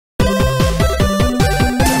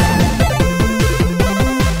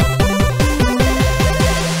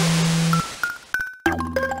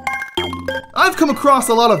come across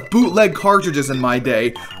a lot of bootleg cartridges in my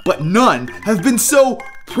day, but none have been so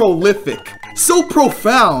prolific, so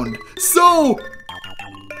profound, so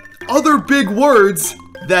other big words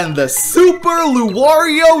than the Super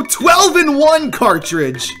LUWARIO 12-in-1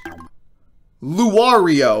 cartridge.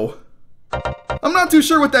 LUWARIO. I'm not too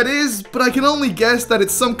sure what that is, but I can only guess that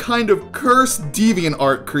it's some kind of cursed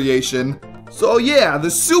DeviantArt creation. So yeah,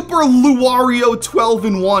 the Super LUWARIO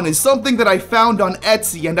 12-in-1 is something that I found on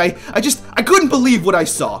Etsy, and I couldn't believe what I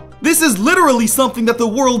saw. This is literally something that the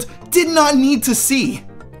world did not need to see.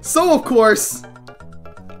 So of course,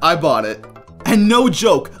 I bought it. And no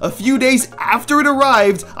joke, a few days after it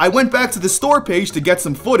arrived, I went back to the store page to get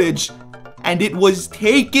some footage, and it was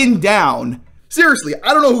taken down. Seriously,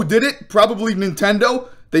 I don't know who did it, probably Nintendo.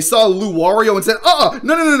 They saw LUWARIO and said,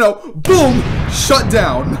 no, boom, shut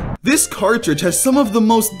down. This cartridge has some of the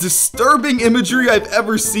most disturbing imagery I've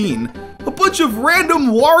ever seen. A bunch of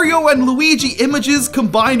random Wario and Luigi images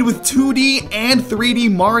combined with 2D and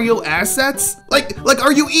 3D Mario assets? Like,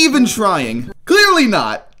 are you even trying? Clearly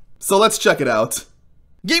not. So let's check it out.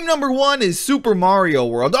 Game number 1 is Super Mario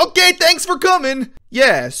World. Okay, thanks for coming!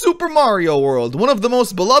 Yeah, Super Mario World, one of the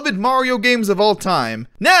most beloved Mario games of all time.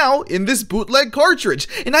 Now, in this bootleg cartridge,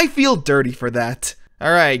 and I feel dirty for that.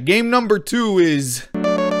 Alright, game number 2 is...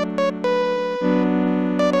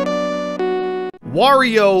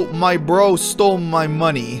 Wario, my bro stole my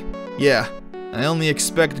money. Yeah, I only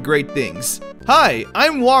expect great things. Hi,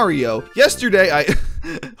 I'm Wario. Yesterday I...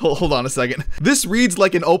 Hold on a second. This reads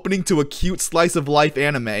like an opening to a cute slice of life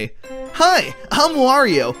anime. Hi, I'm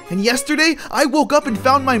Wario, and yesterday I woke up and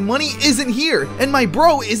found my money isn't here, and my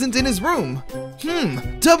bro isn't in his room.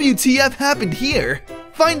 WTF happened here?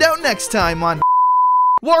 Find out next time on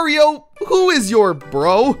Wario, who is your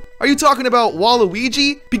bro? Are you talking about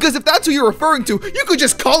Waluigi? Because if that's who you're referring to, you could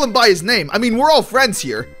just call him by his name. I mean, we're all friends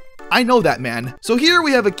here. I know that, man. So here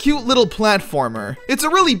we have a cute little platformer. It's a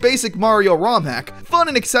really basic Mario ROM hack, fun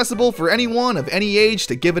and accessible for anyone of any age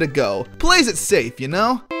to give it a go. Plays it safe, you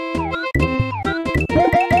know?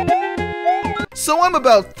 So I'm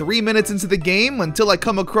about 3 minutes into the game until I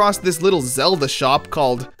come across this little Zelda shop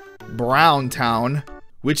called Brown Town,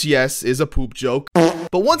 which yes, is a poop joke.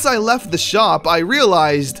 But once I left the shop, I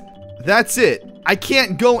realized that's it. I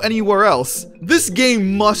can't go anywhere else. This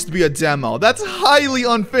game must be a demo. That's highly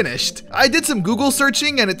unfinished. I did some Google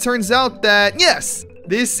searching and it turns out that, yes,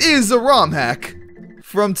 this is a ROM hack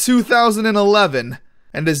from 2011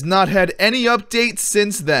 and has not had any updates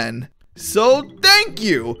since then. So thank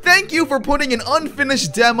you! Thank you for putting an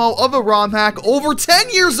unfinished demo of a ROM hack over 10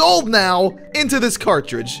 years old now into this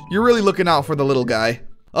cartridge. You're really looking out for the little guy.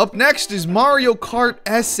 Up next is Mario Kart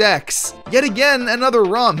SX. Yet again, another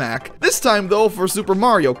ROM hack. This time though for Super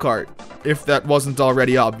Mario Kart, if that wasn't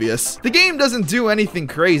already obvious. The game doesn't do anything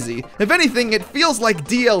crazy. If anything, it feels like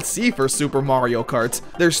DLC for Super Mario Kart.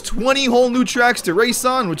 There's 20 whole new tracks to race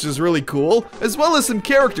on, which is really cool, as well as some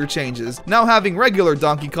character changes, now having regular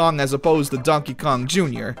Donkey Kong as opposed to Donkey Kong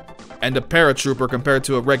Jr. and a paratrooper compared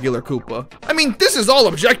to a regular Koopa. I mean, this is all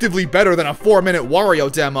objectively better than a 4-minute Wario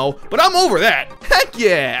demo, but I'm over that. Heck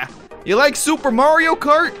yeah! You like Super Mario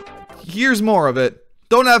Kart? Here's more of it.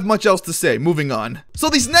 Don't have much else to say, moving on. So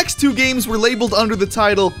these next 2 games were labeled under the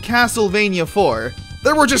title Castlevania 4.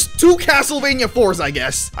 There were just 2 Castlevania 4s, I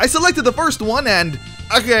guess. I selected the first one and...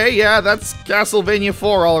 okay, yeah, that's Castlevania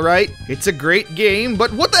 4, alright. It's a great game,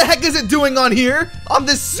 but what the heck is it doing on here? On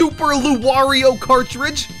this Super LUWARIO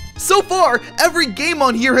cartridge? So far, every game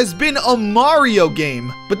on here has been a Mario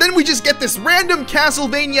game, but then we just get this random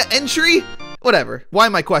Castlevania entry? Whatever, why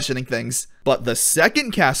am I questioning things? But the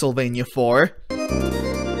second Castlevania 4...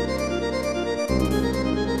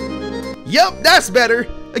 Yup, that's better!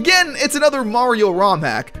 Again, it's another Mario ROM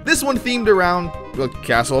hack, this one themed around, well,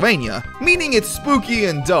 Castlevania, meaning it's spooky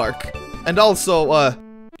and dark. And also,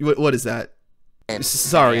 what is that?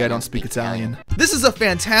 Sorry, I don't speak Italian. This is a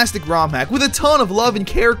fantastic ROM hack with a ton of love and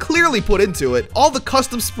care clearly put into it. All the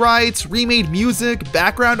custom sprites, remade music,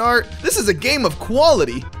 background art. This is a game of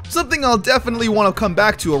quality. Something I'll definitely want to come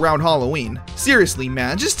back to around Halloween. Seriously,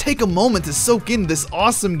 man, just take a moment to soak in this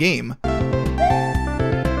awesome game.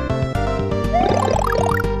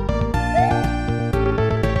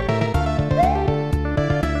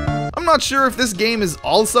 I'm not sure if this game is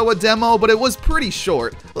also a demo, but it was pretty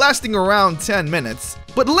short, lasting around 10 minutes.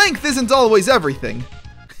 But length isn't always everything.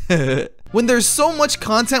 When there's so much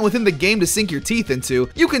content within the game to sink your teeth into,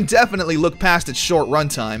 you can definitely look past its short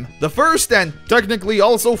runtime. The first, and technically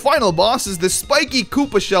also final boss, is this spiky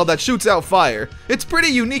Koopa shell that shoots out fire. It's pretty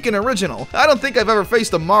unique and original. I don't think I've ever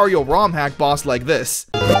faced a Mario ROM hack boss like this.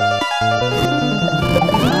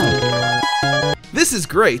 This This is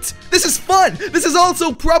great. This is fun. This is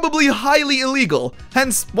also probably highly illegal.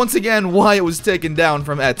 Hence, once again, why it was taken down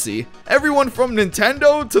from Etsy. Everyone from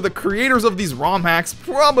Nintendo to the creators of these ROM hacks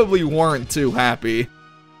probably weren't too happy.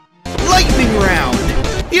 Lightning round.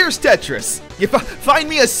 Here's Tetris. Find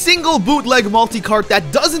me a single bootleg multi-cart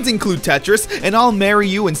that doesn't include Tetris, and I'll marry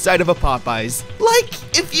you inside of a Popeyes. Like,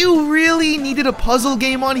 if you really needed a puzzle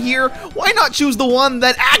game on here, why not choose the one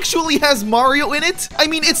that actually has Mario in it? I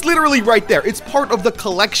mean, it's literally right there. It's part of the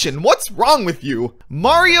collection. What's wrong with you?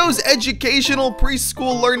 Mario's Educational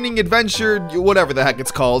Preschool Learning Adventure, whatever the heck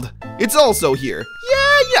it's called. It's also here. Yeah,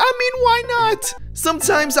 I mean, why not?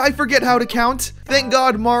 Sometimes I forget how to count. Thank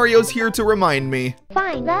God Mario's here to remind me.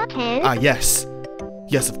 Find the 10. Ah, yes.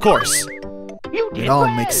 Yes, of course. It all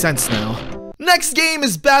makes sense now. Next game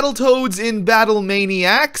is Battletoads in Battle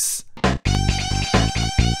Maniacs.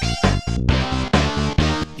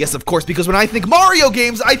 Yes, of course, because when I think Mario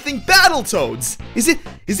games, I think Battletoads. Is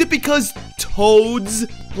it because Toads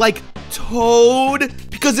like Toad?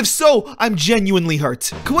 Because if so, I'm genuinely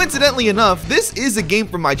hurt. Coincidentally enough, this is a game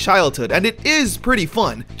from my childhood, and it is pretty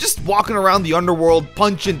fun. Just walking around the underworld,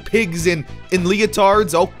 punching pigs in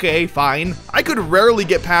leotards, okay, fine. I could rarely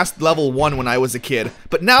get past level 1 when I was a kid,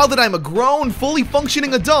 but now that I'm a grown, fully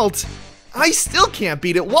functioning adult, I still can't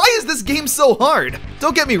beat it. Why is this game so hard?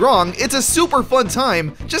 Don't get me wrong, it's a super fun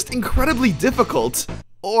time, just incredibly difficult.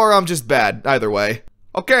 Or I'm just bad, either way.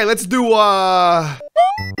 Okay, let's do,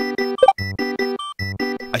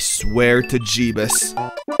 I swear to Jeebus.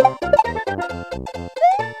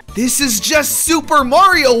 This is just Super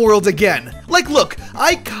Mario World again! Like, look,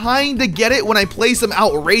 I kinda get it when I play some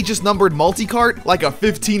outrageous numbered multi-cart, like a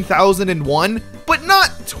 15,001, but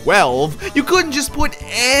not 12. You couldn't just put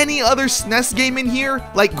any other SNES game in here,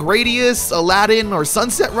 like Gradius, Aladdin, or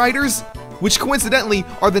Sunset Riders, which coincidentally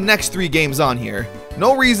are the next 3 games on here.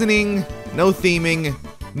 No reasoning, no theming,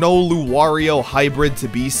 no LUWARIO hybrid to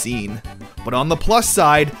be seen. But on the plus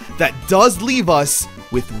side, that does leave us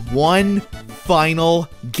with one final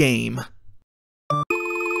game.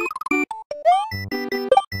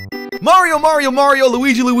 Mario,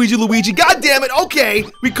 Luigi. God damn it, okay!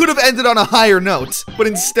 We could have ended on a higher note, but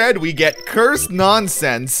instead we get cursed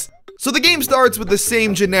nonsense. So the game starts with the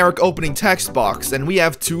same generic opening text box, and we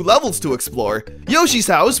have 2 levels to explore. Yoshi's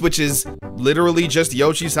house, which is literally just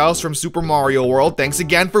Yoshi's house from Super Mario World, thanks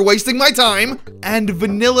again for wasting my time, and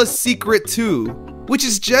Vanilla Secret 2, which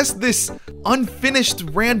is just this unfinished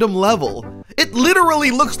random level. It literally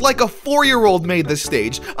looks like a 4-year-old made this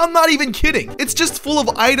stage. I'm not even kidding. It's just full of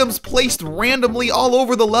items placed randomly all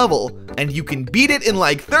over the level, and you can beat it in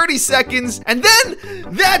like 30 seconds, and then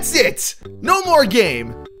that's it! No more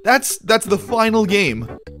game. That's the final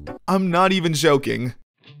game. I'm not even joking.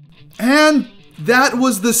 And that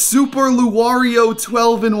was the Super LUWARIO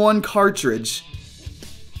 12-in-1 cartridge.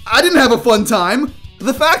 I didn't have a fun time.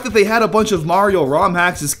 The fact that they had a bunch of Mario ROM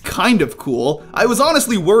hacks is kind of cool. I was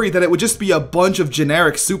honestly worried that it would just be a bunch of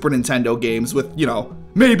generic Super Nintendo games with, you know,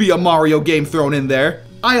 maybe a Mario game thrown in there.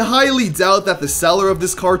 I highly doubt that the seller of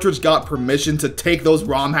this cartridge got permission to take those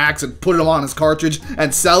ROM hacks and put them on his cartridge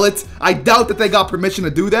and sell it. I doubt that they got permission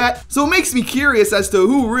to do that. So it makes me curious as to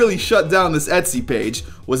who really shut down this Etsy page.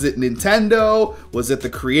 Was it Nintendo? Was it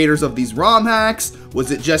the creators of these ROM hacks?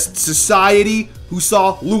 Was it just society who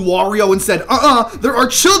saw LUWARIO and said, there are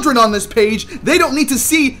children on this page. They don't need to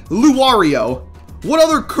see LUWARIO. What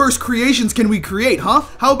other cursed creations can we create, huh?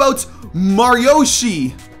 How about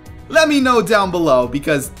Marioshi? Let me know down below,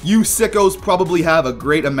 because you sickos probably have a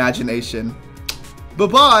great imagination.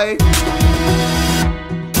 Bye-bye!